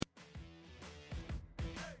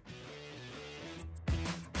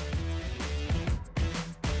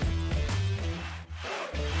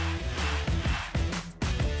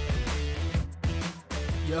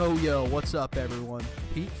Yo, what's up, everyone?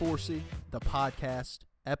 Pete Forsey, the podcast,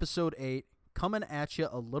 episode 8, coming at you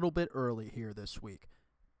a little bit early here this week.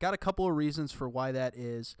 Got a couple of reasons for why that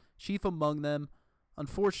is. Chief among them,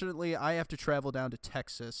 unfortunately, I have to travel down to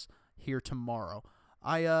Texas here tomorrow.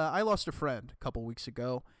 I lost a friend a couple weeks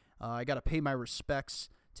ago. I got to pay my respects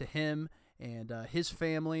to him and his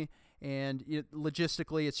family. And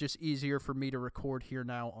logistically, it's just easier for me to record here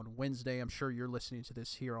now on Wednesday. I'm sure you're listening to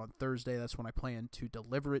this here on Thursday. That's when I plan to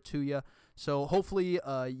deliver it to you. So hopefully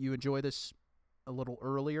you enjoy this a little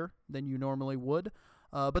earlier than you normally would.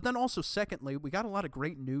 But then also, secondly, we got a lot of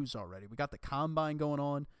great news already. We got the Combine going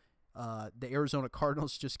on. The Arizona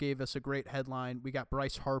Cardinals just gave us a great headline. We got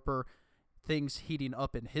Bryce Harper, things heating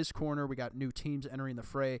up in his corner. We got new teams entering the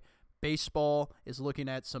fray. Baseball is looking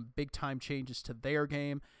at some big-time changes to their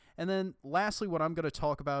game. And then lastly, what I'm going to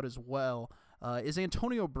talk about as well is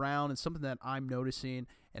Antonio Brown and something that I'm noticing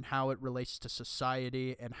and how it relates to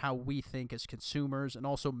society and how we think as consumers and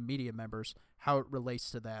also media members, how it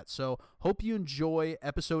relates to that. So hope you enjoy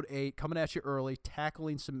episode 8, coming at you early,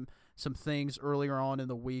 tackling some things earlier on in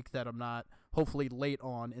the week that I'm not hopefully late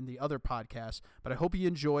on in the other podcast. But I hope you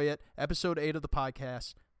enjoy it. Episode 8 of the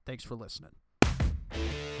podcast. Thanks for listening.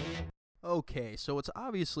 Okay, so it's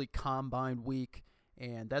obviously Combine week.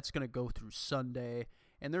 And that's going to go through Sunday,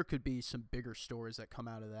 and there could be some bigger stories that come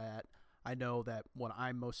out of that. I know that what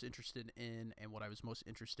I'm most interested in and what I was most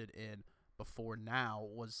interested in before now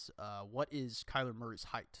was what is Kyler Murray's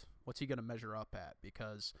height? What's he going to measure up at?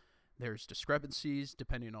 Because there's discrepancies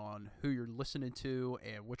depending on who you're listening to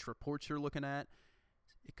and which reports you're looking at.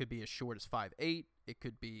 It could be as short as 5'8". It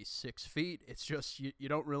could be 6 feet. It's just you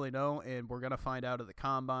don't really know, and we're going to find out at the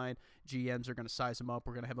Combine. GMs are going to size him up.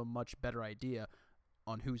 We're going to have a much better idea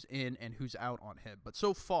on who's in and who's out on him. But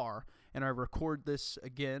so far, and I record this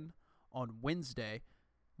again on Wednesday,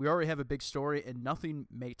 we already have a big story, and nothing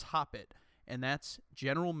may top it, and that's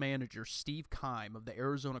General Manager Steve Keim of the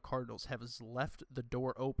Arizona Cardinals has left the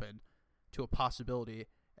door open to a possibility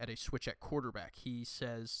at a switch at quarterback. He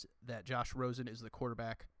says that Josh Rosen is the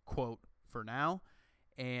quarterback, quote, for now,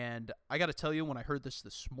 and I got to tell you, when I heard this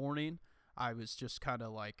morning, I was just kind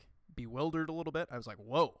of like bewildered a little bit. I was like,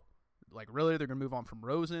 whoa. Like, really? They're going to move on from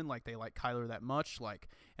Rosen? Like, they like Kyler that much? Like,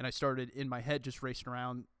 and I started in my head just racing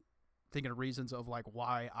around thinking of reasons of, like,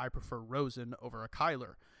 why I prefer Rosen over a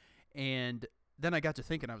Kyler. And then I got to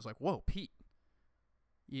thinking, I was like, whoa, Pete,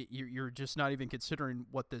 you're just not even considering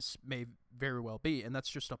what this may very well be. And that's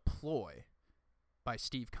just a ploy by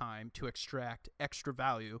Steve Keim to extract extra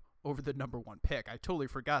value over the number 1 pick. I totally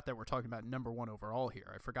forgot that we're talking about number 1 overall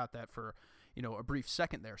here. I forgot that for, a brief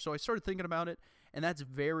second there. So I started thinking about it, and that's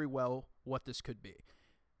very well what this could be.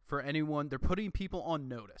 For anyone, they're putting people on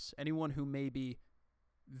notice. Anyone who may be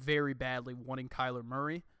very badly wanting Kyler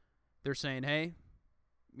Murray, they're saying, hey,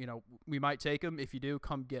 we might take him. If you do,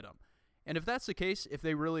 come get him. And if that's the case, if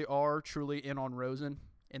they really are truly in on Rosen,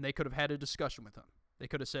 and they could have had a discussion with him, they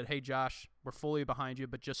could have said, hey, Josh, we're fully behind you,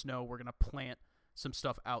 but just know we're going to plant some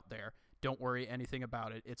stuff out there. Don't worry anything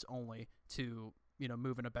about it. It's only to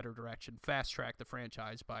move in a better direction, fast track the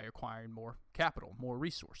franchise by acquiring more capital, more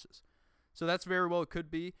resources. So that's very well it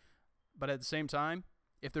could be. But at the same time,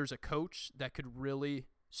 if there's a coach that could really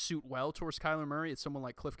suit well towards Kyler Murray, it's someone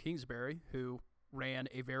like Cliff Kingsbury, who ran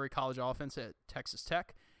a very college offense at Texas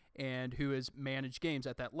Tech and who has managed games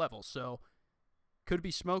at that level. So could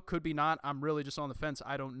be smoke, could be not. I'm really just on the fence.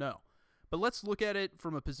 I don't know. But let's look at it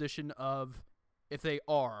from a position of, if they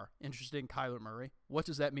are interested in Kyler Murray, what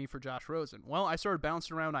does that mean for Josh Rosen? Well, I started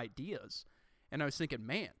bouncing around ideas, and I was thinking,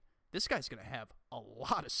 man, this guy's going to have a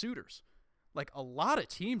lot of suitors. Like, a lot of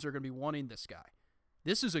teams are going to be wanting this guy.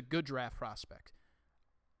 This is a good draft prospect.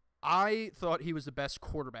 I thought he was the best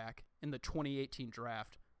quarterback in the 2018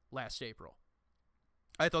 draft last April.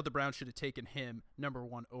 I thought the Browns should have taken him number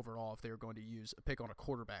 1 overall if they were going to use a pick on a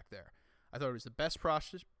quarterback there. I thought it was the best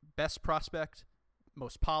prospect,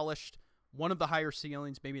 most polished, one of the higher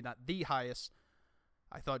ceilings, maybe not the highest.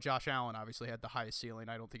 I thought Josh Allen obviously had the highest ceiling.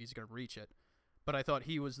 I don't think he's going to reach it. But I thought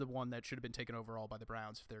he was the one that should have been taken overall by the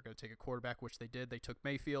Browns if they're going to take a quarterback, which they did. They took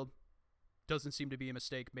Mayfield. Doesn't seem to be a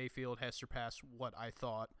mistake. Mayfield has surpassed what I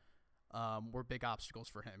thought were big obstacles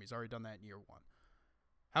for him. He's already done that in year 1.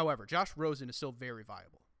 However, Josh Rosen is still very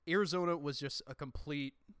viable. Arizona was just a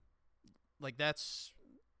complete,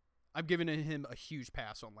 I'm giving him a huge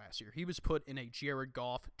pass on last year. He was put in a Jared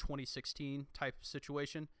Goff 2016 type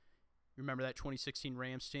situation. Remember that 2016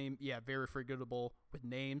 Rams team? Yeah, very forgettable with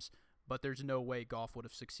names, but there's no way Goff would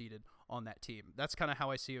have succeeded on that team. That's kind of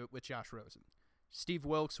how I see it with Josh Rosen. Steve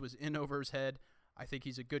Wilkes was in over his head. I think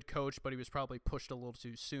he's a good coach, but he was probably pushed a little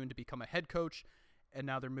too soon to become a head coach, and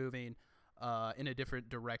now they're moving in a different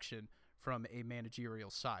direction from a managerial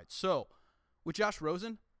side. So with Josh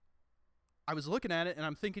Rosen, I was looking at it and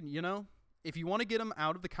I'm thinking, if you want to get him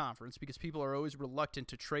out of the conference, because people are always reluctant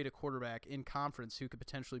to trade a quarterback in conference who could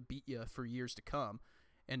potentially beat you for years to come,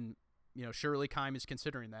 and surely Keim is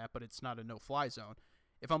considering that, but it's not a no-fly zone.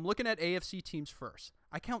 If I'm looking at AFC teams first,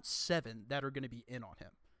 I count 7 that are going to be in on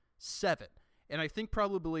him. 7. And I think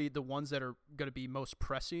probably the ones that are going to be most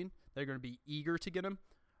pressing, that are going to be eager to get him,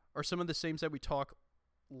 are some of the same that we talked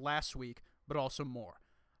last week, but also more.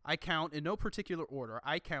 I count, in no particular order,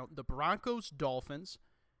 I count the Broncos, Dolphins,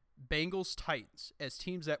 Bengals, Titans as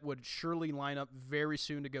teams that would surely line up very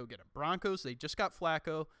soon to go get him. Broncos, they just got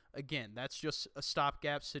Flacco. Again, that's just a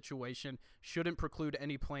stopgap situation. Shouldn't preclude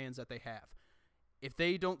any plans that they have. If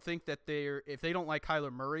they don't think that if they don't like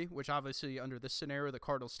Kyler Murray, which obviously under this scenario the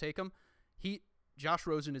Cardinals take him, Josh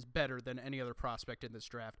Rosen is better than any other prospect in this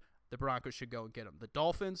draft. The Broncos should go and get him. The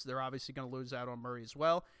Dolphins, they're obviously going to lose out on Murray as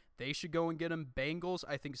well. They should go and get him. Bengals,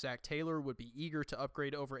 I think Zach Taylor would be eager to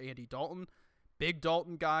upgrade over Andy Dalton. Big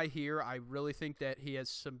Dalton guy here. I really think that he has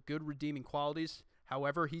some good redeeming qualities.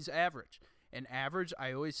 However, he's average. And average,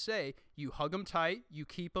 I always say, you hug them tight, you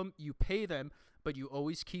keep them, you pay them, but you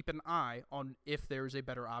always keep an eye on if there's a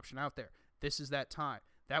better option out there. This is that time.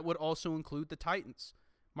 That would also include the Titans.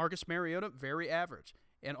 Marcus Mariota, very average.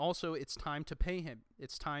 And also, it's time to pay him.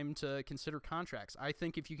 It's time to consider contracts. I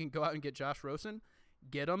think if you can go out and get Josh Rosen,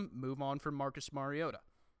 get him, move on from Marcus Mariota.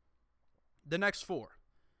 The next 4.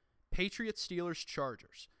 Patriots, Steelers,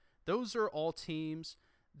 Chargers. Those are all teams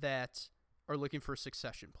that are looking for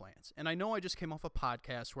succession plans. And I know I just came off a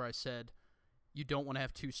podcast where I said you don't want to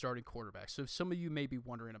have 2 starting quarterbacks. So some of you may be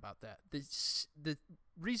wondering about that. The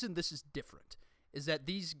reason this is different is that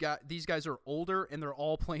these guys are older and they're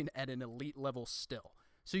all playing at an elite level still.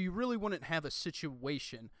 So you really wouldn't have a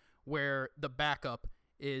situation where the backup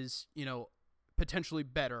is, potentially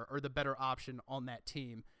better or the better option on that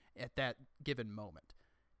team at that given moment.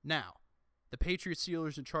 Now, the Patriots,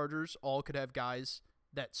 Steelers, and Chargers all could have guys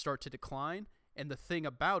that start to decline. And the thing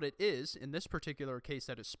about it is, in this particular case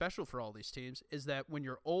that is special for all these teams, is that when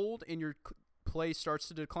you're old and your play starts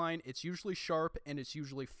to decline, it's usually sharp and it's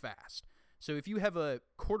usually fast. So if you have a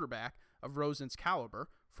quarterback of Rosen's caliber,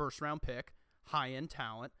 first-round pick, high-end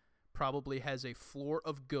talent, probably has a floor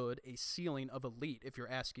of good, a ceiling of elite, if you're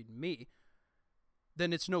asking me,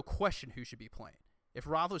 then it's no question who should be playing. If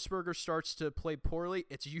Roethlisberger starts to play poorly,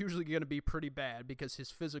 it's usually going to be pretty bad because his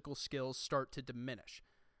physical skills start to diminish.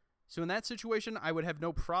 So in that situation, I would have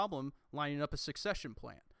no problem lining up a succession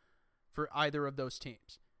plan for either of those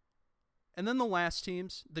teams. And then the last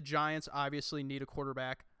teams, the Giants obviously need a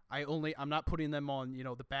quarterback. I'm not putting them on,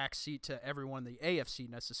 the back seat to everyone in the AFC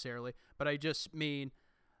necessarily, but I just mean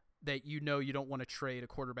that you don't want to trade a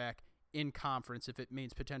quarterback in conference if it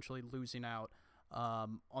means potentially losing out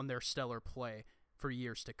on their stellar play for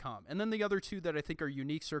years to come. And then the other 2 that I think are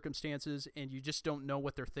unique circumstances and you just don't know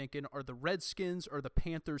what they're thinking are the Redskins or the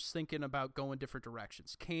Panthers thinking about going different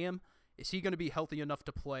directions. Cam, is he going to be healthy enough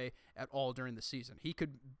to play at all during the season? He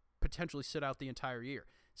could potentially sit out the entire year.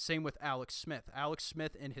 Same with Alex Smith. Alex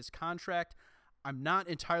Smith and his contract, I'm not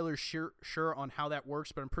entirely sure on how that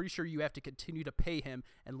works, but I'm pretty sure you have to continue to pay him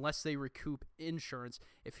unless they recoup insurance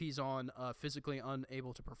if he's on physically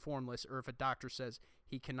unable to perform list or if a doctor says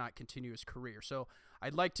he cannot continue his career. So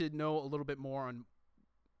I'd like to know a little bit more on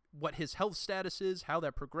what his health status is, how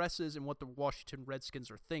that progresses, and what the Washington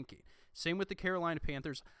Redskins are thinking. Same with the Carolina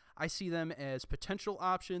Panthers. I see them as potential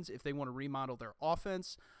options if they want to remodel their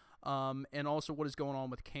offense, and also what is going on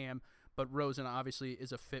with Cam. But Rosen obviously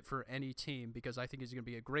is a fit for any team because I think he's going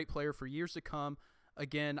to be a great player for years to come.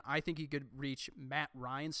 Again, I think he could reach Matt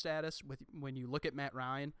Ryan status when you look at Matt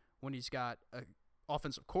Ryan, when he's got an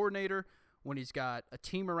offensive coordinator, when he's got a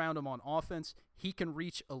team around him on offense, he can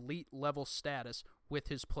reach elite level status with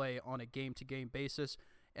his play on a game-to-game basis.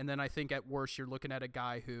 And then I think at worst you're looking at a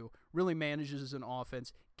guy who really manages an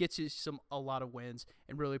offense, gets you a lot of wins,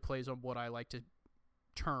 and really plays on what I like to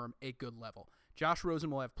term a good level. Josh Rosen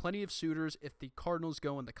will have plenty of suitors if the Cardinals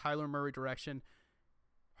go in the Kyler Murray direction.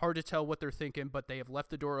 Hard to tell what they're thinking, but they have left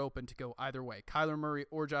the door open to go either way. Kyler Murray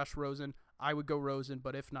or Josh Rosen, I would go Rosen,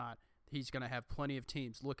 but if not, he's going to have plenty of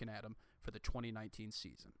teams looking at him for the 2019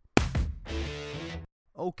 season.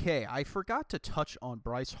 Okay, I forgot to touch on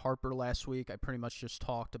Bryce Harper last week. I pretty much just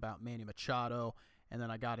talked about Manny Machado, and then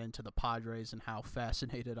I got into the Padres and how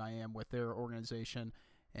fascinated I am with their organization,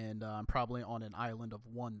 and I'm probably on an island of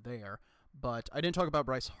one there. But I didn't talk about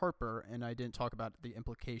Bryce Harper, and I didn't talk about the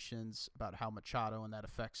implications about how Machado and that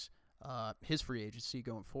affects his free agency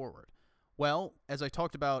going forward. Well, as I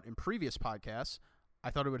talked about in previous podcasts, I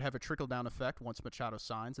thought it would have a trickle-down effect once Machado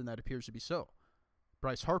signs, and that appears to be so.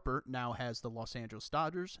 Bryce Harper now has the Los Angeles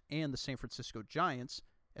Dodgers and the San Francisco Giants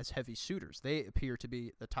as heavy suitors. They appear to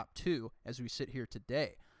be the top two as we sit here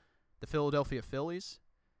today. The Philadelphia Phillies,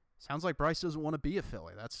 sounds like Bryce doesn't want to be a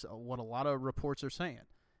Philly. That's what a lot of reports are saying.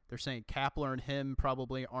 They're saying Kapler and him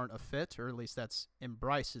probably aren't a fit, or at least that's in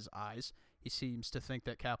Bryce's eyes. He seems to think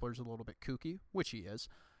that Kapler's a little bit kooky, which he is.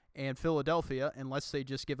 And Philadelphia, unless they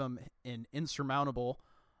just give him an insurmountable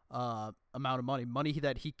amount of money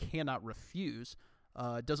that he cannot refuse,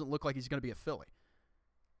 doesn't look like he's going to be a Philly.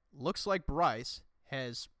 Looks like Bryce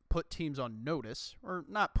has put teams on notice, or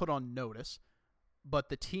not put on notice, but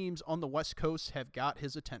the teams on the West Coast have got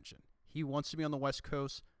his attention. He wants to be on the West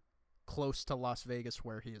Coast, close to Las Vegas,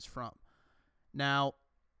 where he is from. Now,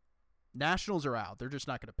 Nationals are out. They're just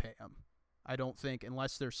not going to pay him. I don't think,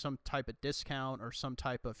 unless there's some type of discount or some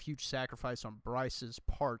type of huge sacrifice on Bryce's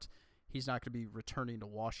part, he's not going to be returning to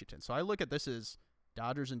Washington. So I look at this as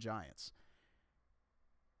Dodgers and Giants.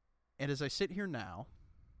 And as I sit here now,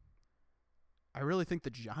 I really think the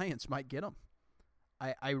Giants might get him.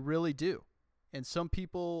 I really do. And some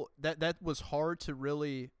people, that was hard to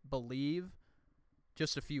really believe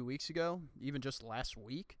just a few weeks ago, even just last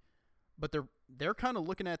week. But they're kind of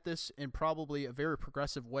looking at this in probably a very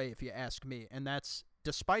progressive way, if you ask me. And that's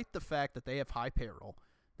despite the fact that they have high payroll.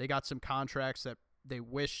 They got some contracts that they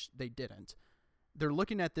wish they didn't. They're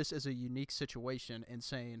looking at this as a unique situation and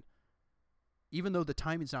saying, even though the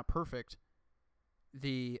timing's not perfect,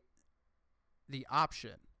 the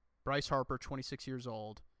option, Bryce Harper, 26 years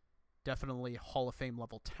old, definitely Hall of Fame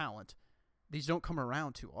level talent, these don't come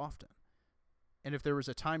around too often. And if there was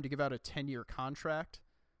a time to give out a 10-year contract,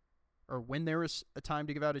 or when there is a time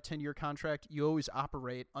to give out a 10-year contract, you always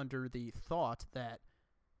operate under the thought that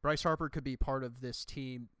Bryce Harper could be part of this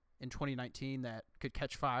team in 2019 that could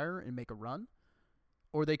catch fire and make a run,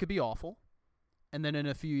 or they could be awful, and then in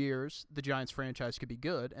a few years, the Giants franchise could be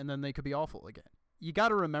good, and then they could be awful again. You got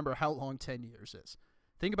to remember how long 10 years is.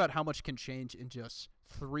 Think about how much can change in just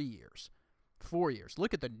 3 years, 4 years.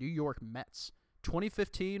 Look at the New York Mets.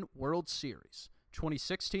 2015 World Series,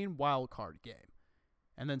 2016 wild card game.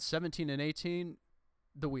 And then 17 and 18,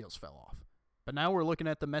 the wheels fell off. But now we're looking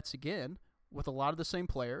at the Mets again with a lot of the same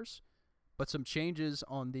players, but some changes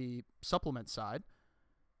on the supplement side.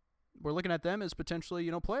 We're looking at them as potentially,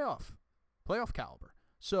 playoff caliber.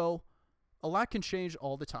 So a lot can change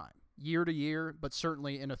all the time, year to year, but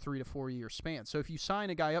certainly in a 3 to 4 year span. So if you sign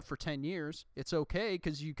a guy up for 10 years, it's okay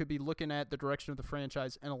because you could be looking at the direction of the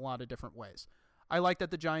franchise in a lot of different ways. I like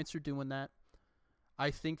that the Giants are doing that.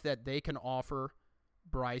 I think that they can offer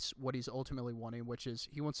Bryce what he's ultimately wanting, which is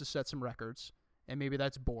he wants to set some records, and maybe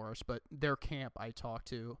that's Boris, but their camp I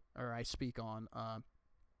speak on,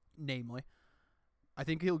 namely, I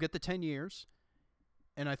think he'll get the 10 years,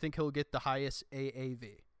 and I think he'll get the highest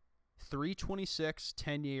AAV. 326,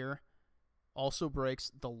 10-year, also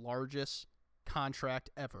breaks the largest contract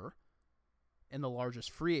ever and the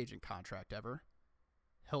largest free agent contract ever.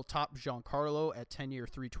 He'll top Giancarlo at 10-year,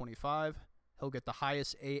 325. He'll get the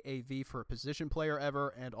highest AAV for a position player ever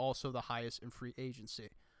and also the highest in free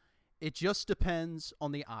agency. It just depends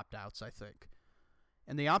on the opt-outs, I think.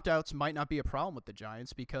 And the opt-outs might not be a problem with the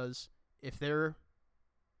Giants because if they're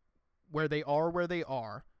where they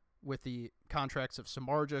are with the contracts of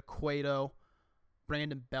Samardzija, Cueto,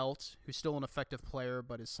 Brandon Belt, who's still an effective player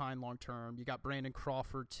but is signed long-term. You got Brandon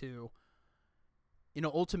Crawford, too.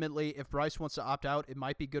 Ultimately, if Bryce wants to opt out, it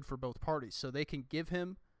might be good for both parties. So they can give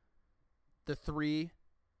him the 3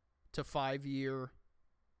 to 5 year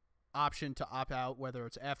option to opt out, whether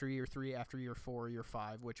it's after year 3, after year 4, or year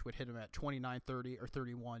 5, which would hit him at 29, 30, or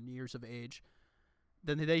 31 years of age.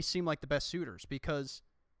 Then they seem like the best suitors because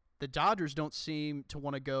the Dodgers don't seem to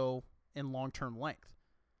want to go in long-term length.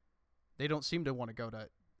 They don't seem to want to go to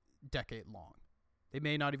decade long. They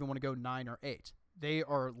may not even want to go 9 or 8. They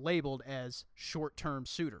are labeled as short-term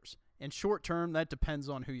suitors. And short-term, that depends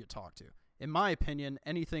on who you talk to. In my opinion,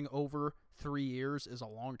 anything over 3 years is a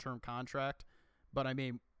long-term contract. But,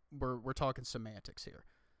 we're talking semantics here.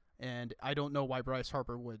 And I don't know why Bryce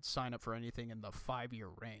Harper would sign up for anything in the 5-year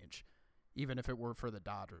range, even if it were for the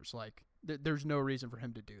Dodgers. There's no reason for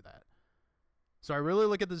him to do that. So I really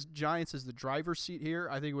look at the Giants as the driver's seat here.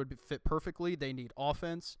 I think it would fit perfectly. They need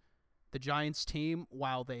offense. The Giants team,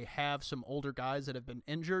 while they have some older guys that have been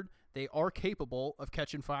injured, they are capable of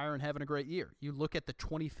catching fire and having a great year. You look at the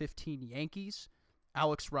 2015 Yankees.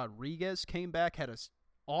 Alex Rodriguez came back, had an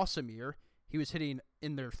awesome year. He was hitting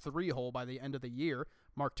in their 3-hole by the end of the year.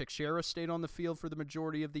 Mark Teixeira stayed on the field for the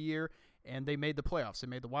majority of the year, and they made the playoffs. They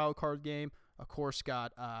made the wild card game. Of course,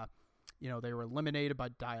 got They were eliminated by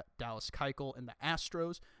Dallas Keuchel and the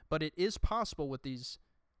Astros, but it is possible with these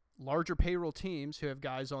larger payroll teams who have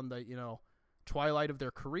guys on the, twilight of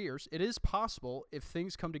their careers. It is possible, if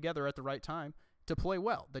things come together at the right time, to play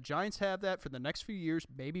well. The Giants have that for the next few years.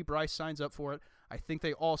 Maybe Bryce signs up for it. I think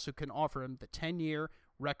they also can offer him the 10-year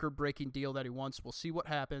record-breaking deal that he wants. We'll see what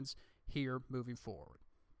happens here moving forward.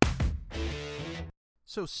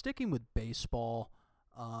 So sticking with baseball,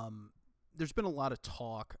 there's been a lot of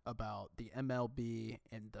talk about the MLB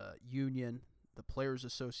and the union, the Players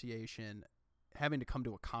Association, having to come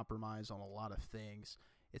to a compromise on a lot of things.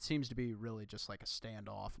 It seems to be really just like a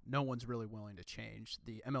standoff. No one's really willing to change.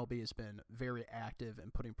 The MLB has been very active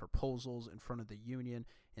in putting proposals in front of the union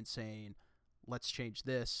and saying, let's change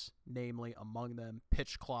this, namely among them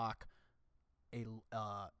pitch clock, a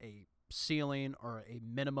ceiling or a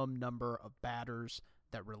minimum number of batters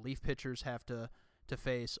that relief pitchers have to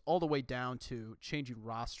face, all the way down to changing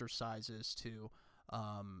roster sizes to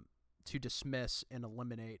dismiss and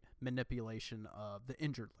eliminate manipulation of the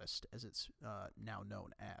injured list, as it's now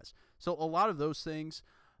known as. So a lot of those things,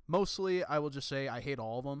 mostly I will just say I hate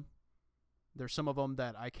all of them. There's some of them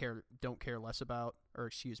that I don't care less about, or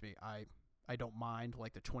excuse me, I don't mind,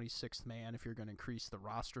 like the 26th man if you're going to increase the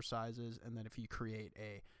roster sizes, and then if you create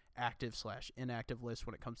a active/inactive list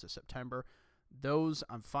when it comes to September. Those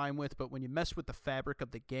I'm fine with, but when you mess with the fabric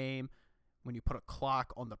of the game, when you put a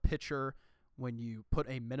clock on the pitcher, when you put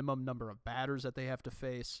a minimum number of batters that they have to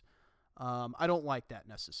face, I don't like that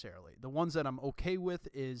necessarily. The ones that I'm okay with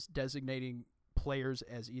is designating players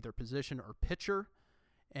as either position or pitcher,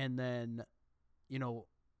 and then,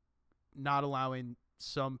 not allowing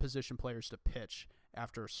some position players to pitch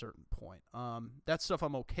after a certain point. That stuff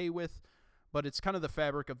I'm okay with, but it's kind of the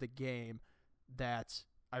fabric of the game that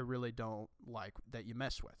I really don't like that you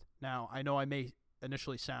mess with. Now, I know I may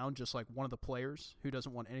initially sound just like one of the players who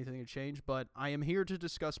doesn't want anything to change, but I am here to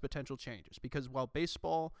discuss potential changes, because while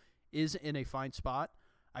baseball is in a fine spot,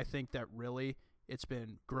 I think that really it's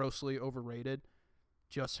been grossly overrated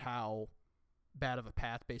just how bad of a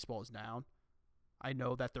path baseball is down. I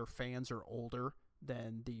know that their fans are older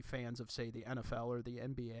than the fans of, say, the NFL or the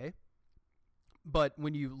NBA. But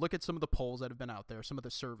when you look at some of the polls that have been out there, some of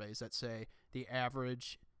the surveys that say the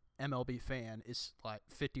average MLB fan is like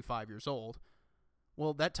 55 years old,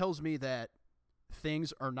 well, that tells me that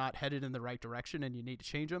things are not headed in the right direction and you need to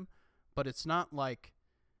change them. But it's not like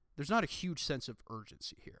there's not a huge sense of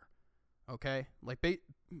urgency here. Okay? Like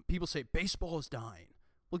people say baseball is dying.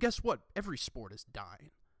 Well, guess what? Every sport is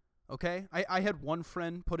dying. Okay? I had one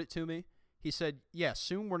friend put it to me. He said, yeah,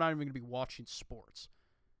 soon we're not even going to be watching sports.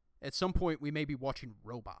 At some point, we may be watching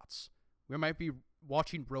robots. We might be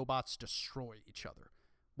watching robots destroy each other.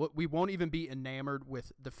 We won't even be enamored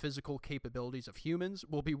with the physical capabilities of humans.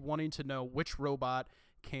 We'll be wanting to know which robot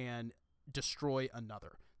can destroy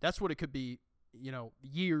another. That's what it could be,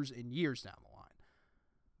 years and years down the line.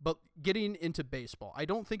 But getting into baseball, I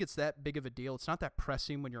don't think it's that big of a deal. It's not that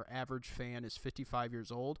pressing when your average fan is 55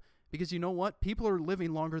 years old, because you know what? People are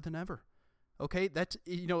living longer than ever. Okay, that's,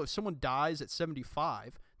 if someone dies at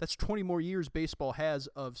 75, that's 20 more years baseball has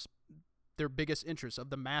of their biggest interest,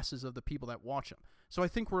 of the masses of the people that watch them. So I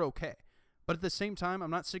think we're okay. But at the same time,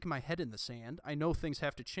 I'm not sticking my head in the sand. I know things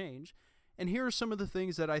have to change. And here are some of the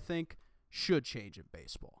things that I think should change in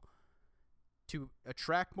baseball. To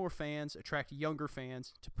attract more fans, attract younger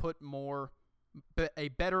fans, to put a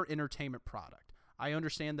better entertainment product. I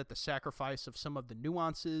understand that the sacrifice of some of the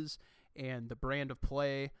nuances and the brand of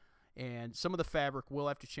play and some of the fabric will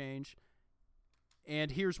have to change.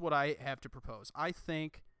 And here's what I have to propose. I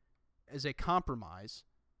think, as a compromise,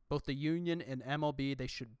 both the union and MLB, they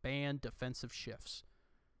should ban defensive shifts.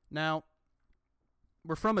 Now,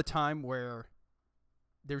 we're from a time where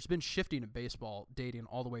there's been shifting in baseball dating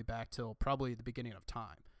all the way back till probably the beginning of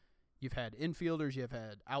time. You've had infielders, you've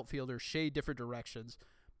had outfielders shade different directions,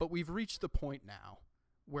 but we've reached the point now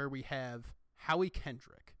where we have Howie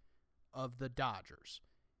Kendrick of the Dodgers.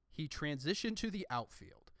 He transitioned to the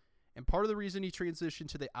outfield. And part of the reason he transitioned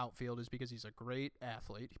to the outfield is because he's a great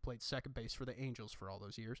athlete. He played second base for the Angels for all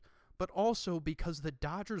those years. But also because the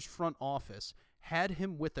Dodgers front office had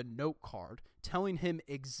him with a note card telling him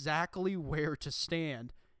exactly where to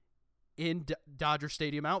stand in Dodger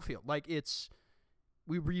Stadium outfield. Like,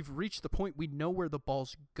 we've reached the point we know where the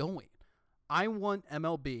ball's going. I want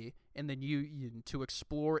MLB and the union to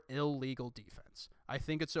explore illegal defense. I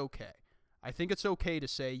think it's okay. I think it's okay to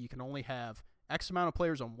say you can only have X amount of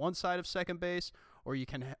players on one side of second base, or you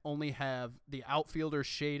can only have the outfielder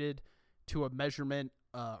shaded to a measurement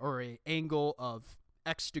or a angle of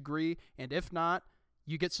X degree, and if not,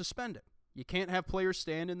 you get suspended. You can't have players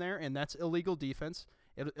standing there, and that's illegal defense.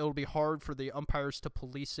 It'll be hard for the umpires to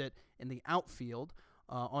police it in the outfield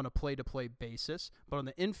on a play-to-play basis. But on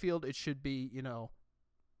the infield, it should be,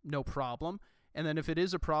 no problem. And then if it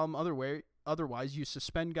is a problem otherwise, you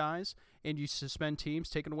suspend guys and you suspend teams,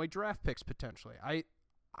 taking away draft picks potentially.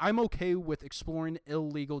 I'm okay with exploring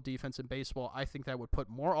illegal defense in baseball. I think that would put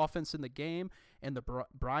more offense in the game, and the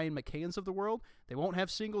Brian McCanns of the world, they won't have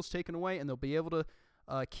singles taken away, and they'll be able to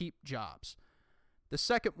keep jobs. The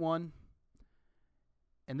second one,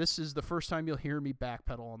 and this is the first time you'll hear me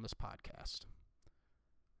backpedal on this podcast,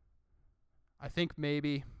 I think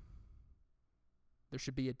maybe there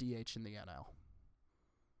should be a DH in the NL.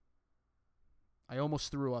 I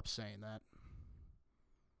almost threw up saying that.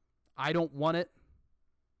 I don't want it,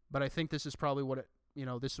 but I think this is probably what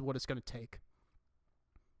this is what it's going to take.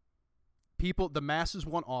 The masses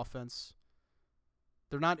want offense.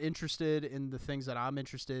 They're not interested in the things that I'm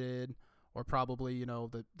interested in, or probably,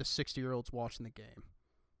 the 60-year-olds watching the game.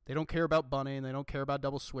 They don't care about bunting. They don't care about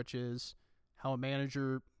double switches, how a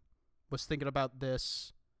manager was thinking about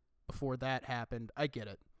this before that happened. I get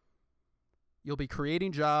it. You'll be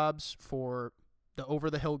creating jobs for the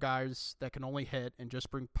over-the-hill guys that can only hit and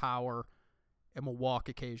just bring power and will walk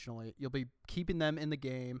occasionally. You'll be keeping them in the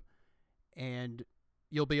game, and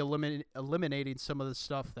you'll be eliminating some of the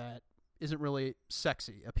stuff that isn't really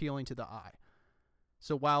sexy, appealing to the eye.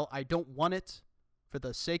 So while I don't want it, for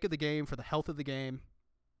the sake of the game, for the health of the game,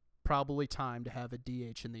 probably time to have a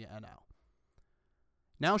DH in the NL.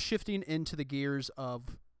 Now shifting into the gears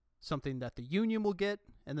of something that the union will get,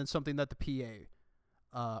 and then something that the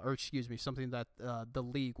something that the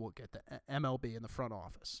league will get, the MLB in the front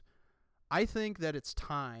office. I think that it's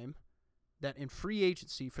time that in free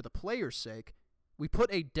agency, for the players' sake, we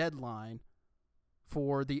put a deadline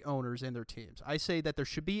for the owners and their teams. I say that there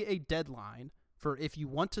should be a deadline for if you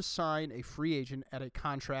want to sign a free agent at a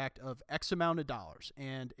contract of X amount of dollars.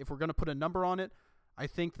 And if we're going to put a number on it, I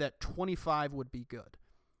think that 25 would be good.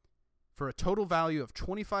 For a total value of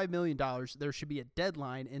 $25 million, there should be a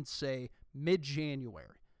deadline in, say,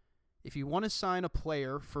 mid-January. If you want to sign a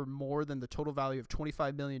player for more than the total value of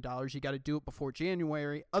 $25 million, you got to do it before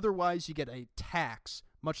January. Otherwise, you get a tax,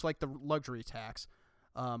 much like the luxury tax.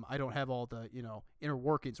 I don't have all the inner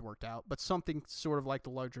workings worked out, but something sort of like the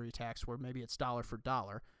luxury tax where maybe it's dollar for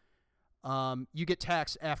dollar. You get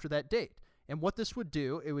taxed after that date. And what this would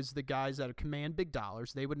do, it was the guys that command big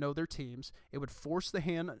dollars. They would know their teams. It would force the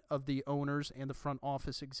hand of the owners and the front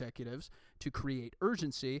office executives to create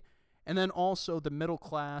urgency. And then also the middle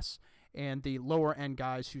class and the lower end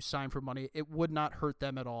guys who sign for money, it would not hurt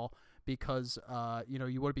them at all because,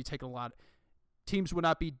 you would be taking a lot. Teams would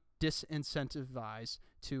not be disincentivized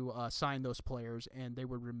to sign those players, and they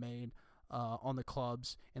would remain on the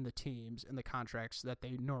clubs and the teams and the contracts that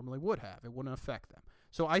they normally would have. It wouldn't affect them.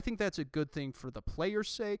 So I think that's a good thing for the players'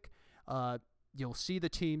 sake. You'll see the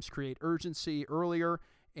teams create urgency earlier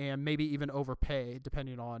and maybe even overpay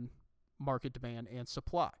depending on market demand and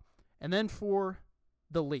supply. And then for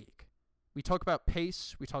the league, we talk about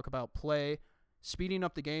pace, we talk about play, speeding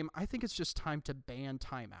up the game. I think it's just time to ban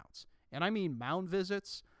timeouts. And I mean mound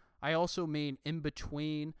visits. I also mean in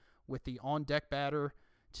between with the on-deck batter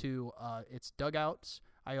to its dugouts.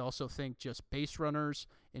 I also think just base runners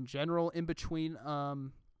in general in between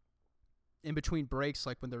breaks,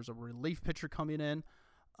 like when there's a relief pitcher coming in,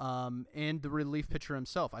 and the relief pitcher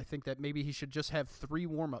himself. I think that maybe he should just have 3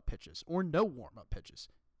 warm-up pitches or no warm-up pitches.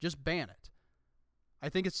 Just ban it. I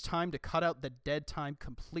think it's time to cut out the dead time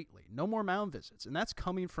completely. No more mound visits. And that's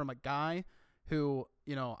coming from a guy who,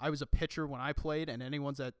 I was a pitcher when I played, and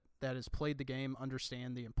anyone that has played the game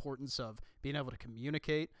understand the importance of being able to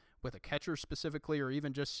communicate with a catcher specifically, or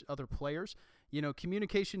even just other players.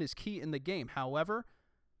 Communication is key in the game. However,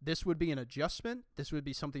 this would be an adjustment. This would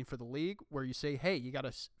be something for the league where you say, hey, you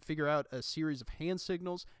got to figure out a series of hand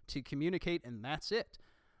signals to communicate, and that's it.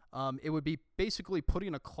 It would be basically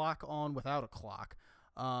putting a clock on without a clock,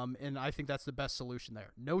 and I think that's the best solution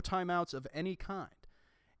there. No timeouts of any kind.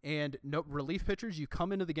 And no relief pitchers, you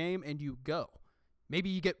come into the game and you go. Maybe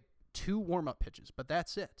you get 2 warm-up pitches, but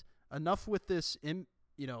that's it. Enough with this,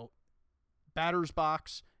 batter's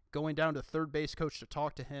box, going down to third base coach to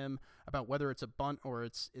talk to him about whether it's a bunt or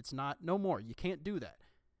it's not. No more. You can't do that.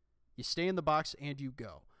 You stay in the box and you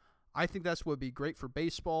go. I think that's what would be great for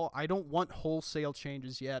baseball. I don't want wholesale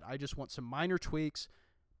changes yet. I just want some minor tweaks.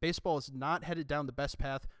 Baseball is not headed down the best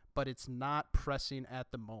path, but it's not pressing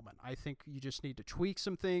at the moment. I think you just need to tweak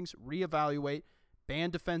some things, reevaluate, ban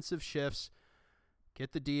defensive shifts,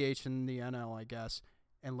 get the DH in the NL, I guess,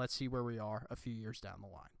 and let's see where we are a few years down the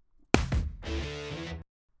line.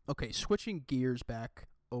 Okay, switching gears back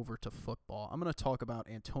over to football. I'm going to talk about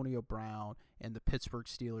Antonio Brown and the Pittsburgh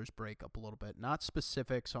Steelers breakup a little bit. Not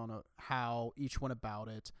specifics on how each went about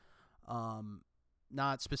it.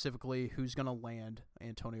 Not specifically who's going to land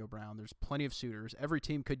Antonio Brown. There's plenty of suitors. Every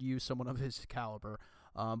team could use someone of his caliber,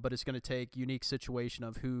 but it's going to take unique situation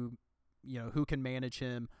of who can manage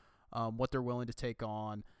him, what they're willing to take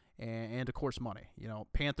on, and of course money.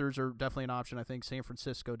 Panthers are definitely an option. I think San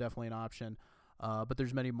Francisco definitely an option, but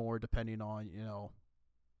there's many more depending on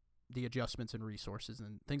the adjustments and resources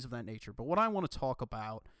and things of that nature. But what I want to talk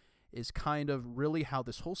about is kind of really how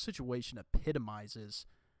this whole situation epitomizes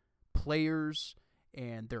players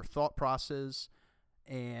and their thought process,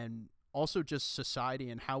 and also just society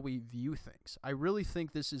and how we view things. I really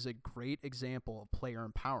think this is a great example of player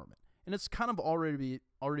empowerment. And it's kind of already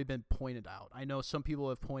been pointed out. I know some people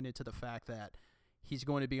have pointed to the fact that he's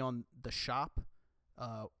going to be on The Shop,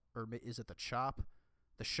 or is it The Chop?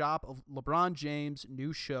 The Shop of LeBron James'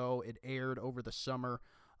 new show. It aired over the summer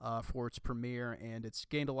for its premiere, and it's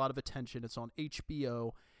gained a lot of attention. It's on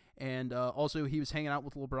HBO. And also he was hanging out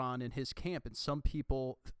with LeBron in his camp, and some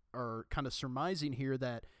people are kind of surmising here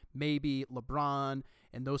that maybe LeBron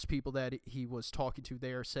and those people that he was talking to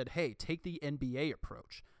there said, hey, take the NBA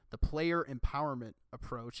approach, the player empowerment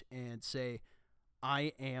approach, and say,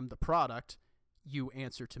 I am the product, you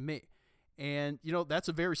answer to me. And, that's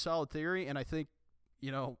a very solid theory, and I think,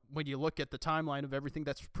 when you look at the timeline of everything,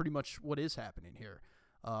 that's pretty much what is happening here.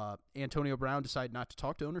 Antonio Brown decided not to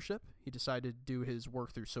talk to ownership. He decided to do his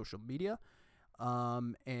work through social media,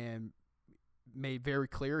 and made very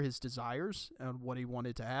clear his desires and what he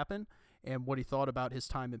wanted to happen and what he thought about his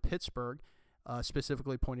time in Pittsburgh,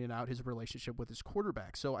 specifically pointing out his relationship with his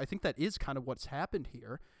quarterback. So I think that is kind of what's happened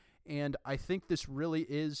here, and I think this really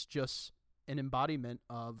is just an embodiment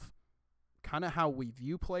of kind of how we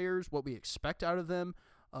view players, what we expect out of them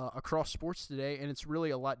across sports today, and it's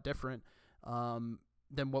really a lot different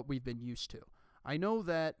than what we've been used to. I know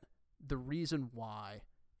that the reason why,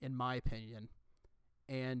 in my opinion,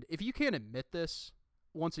 and if you can't admit this,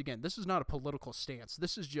 once again, this is not a political stance.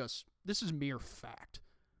 This is mere fact.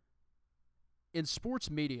 In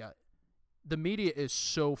sports media, the media is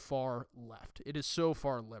so far left. It is so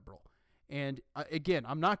far liberal. And again,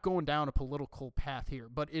 I'm not going down a political path here,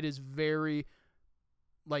 but it is very,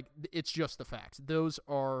 it's just the facts. Those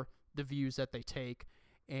are the views that they take.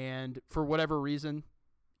 And for whatever reason,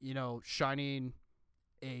 shining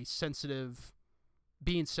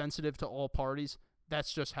being sensitive to all parties,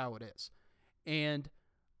 that's just how it is. And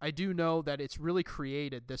I do know that it's really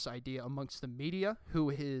created this idea amongst the media, who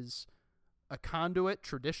is a conduit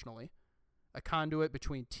traditionally, a conduit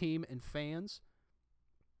between team and fans.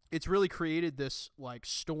 It's really created this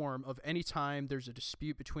storm of any time there's a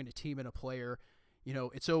dispute between a team and a player,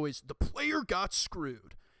 it's always the player got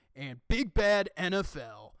screwed and big bad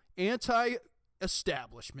NFL,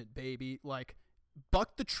 anti-establishment, baby.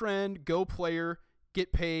 Buck the trend, go player,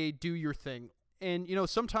 get paid, do your thing. And,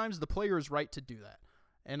 sometimes the player is right to do that.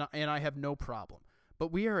 And I have no problem.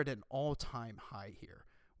 But we are at an all-time high here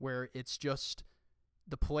where it's just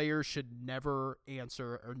the player should never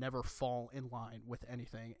answer or never fall in line with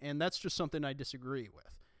anything. And that's just something I disagree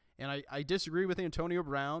with. And I disagree with Antonio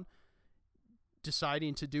Brown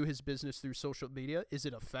deciding to do his business through social media. Is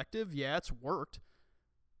it effective? Yeah, it's worked.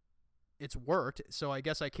 It's worked. So I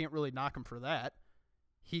guess I can't really knock him for that.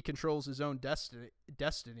 He controls his own destiny,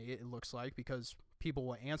 it looks like, because people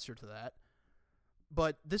will answer to that.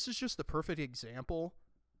 But this is just the perfect example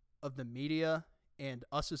of the media and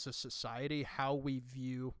us as a society, how we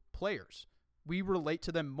view players. We relate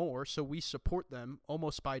to them more, so we support them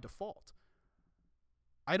almost by default.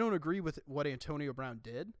 I don't agree with what Antonio Brown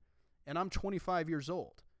did, and I'm 25 years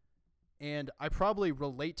old. And I probably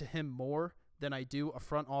relate to him more than I do a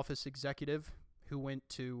front office executive who went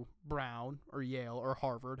to Brown or Yale or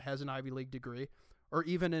Harvard, has an Ivy League degree, or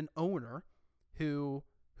even an owner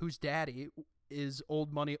whose daddy is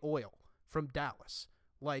Old Money Oil from Dallas.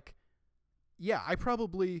 Yeah, I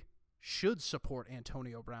probably should support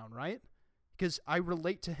Antonio Brown, right? Because I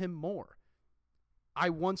relate to him more. I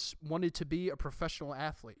once wanted to be a professional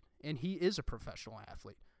athlete, and he is a professional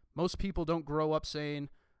athlete. Most people don't grow up saying,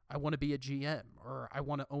 I want to be a GM or I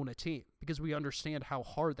want to own a team, because we understand how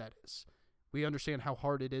hard that is. We understand how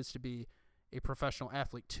hard it is to be a professional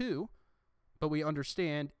athlete too, but we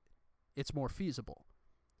understand it's more feasible.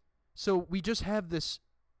 So we just have this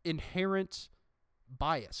inherent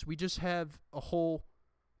bias. We just have a whole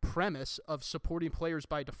premise of supporting players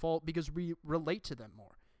by default because we relate to them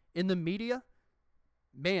more. In the media,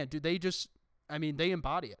 man, they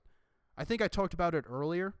embody it. I think I talked about it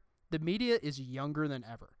earlier. The media is younger than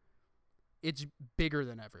ever. It's bigger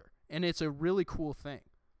than ever. And it's a really cool thing.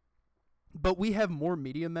 But we have more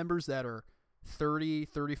media members that are 30,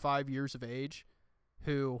 35 years of age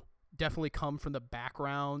who definitely come from the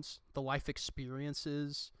backgrounds, the life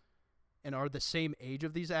experiences, and are the same age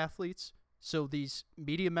of these athletes. So these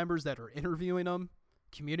media members that are interviewing them,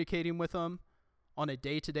 communicating with them on a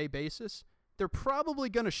day-to-day basis, they're probably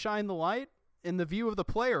going to shine the light in the view of the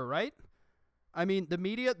player, right? I mean, the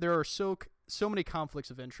media, there are so many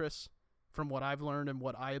conflicts of interest from what I've learned and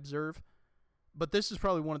what I observe, but this is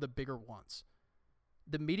probably one of the bigger ones.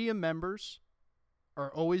 The media members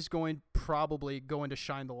are always probably going to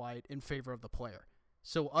shine the light in favor of the player.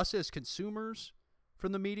 So us as consumers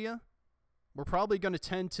from the media, we're probably going to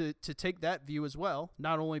tend to take that view as well,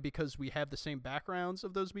 not only because we have the same backgrounds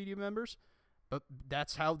of those media members, but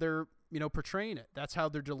that's how they're, portraying it. That's how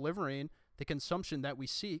they're delivering the consumption that we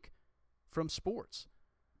seek from sports.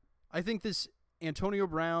 I think this Antonio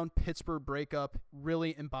Brown-Pittsburgh breakup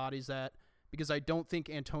really embodies that, because I don't think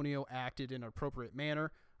Antonio acted in an appropriate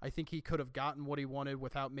manner. I think he could have gotten what he wanted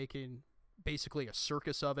without making basically a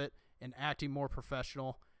circus of it and acting more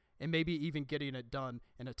professional and maybe even getting it done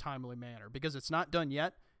in a timely manner. Because it's not done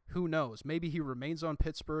yet, who knows? Maybe he remains on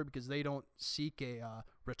Pittsburgh because they don't seek a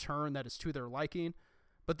return that is to their liking.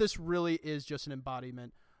 But this really is just an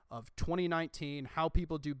embodiment of 2019, how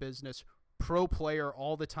people do business, pro player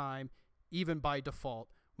all the time, even by default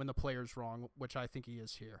when the player's wrong, which I think he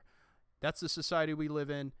is here. That's the society we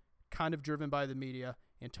live in, kind of driven by the media.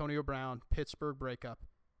 Antonio Brown, Pittsburgh breakup,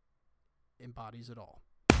 embodies it all.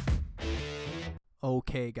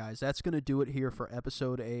 Okay, guys, that's going to do it here for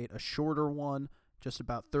episode 8, a shorter one, just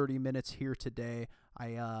about 30 minutes here today.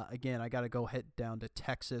 I got to go head down to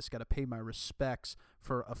Texas, got to pay my respects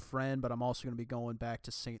for a friend, but I'm also going to be going back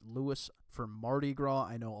to St. Louis for Mardi Gras.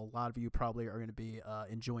 I know a lot of you probably are going to be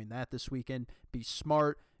enjoying that this weekend. Be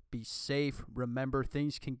smart. Be safe. Remember,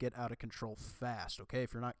 things can get out of control fast, okay?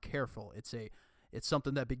 If you're not careful, it's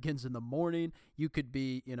something that begins in the morning. You could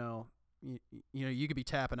be, you could be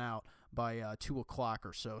tapping out by 2 o'clock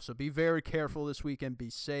or so. So be very careful this weekend. Be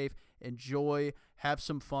safe. Enjoy. Have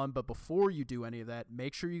some fun. But before you do any of that,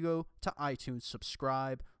 make sure you go to iTunes,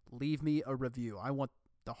 subscribe, leave me a review. I want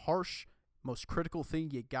the harsh, most critical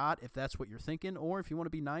thing you got, if that's what you're thinking, or if you want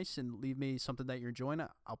to be nice and leave me something that you're enjoying,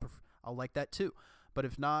 I'll like that too. But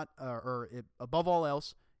if not, above all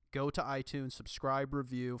else, go to iTunes, subscribe,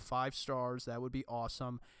 review, 5 stars. That would be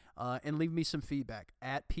awesome. And leave me some feedback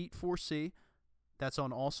at Pete4C. That's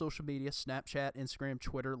on all social media, Snapchat, Instagram,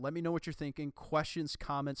 Twitter. Let me know what you're thinking. Questions,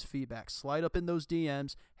 comments, feedback. Slide up in those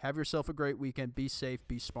DMs. Have yourself a great weekend. Be safe.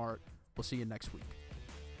 Be smart. We'll see you next week.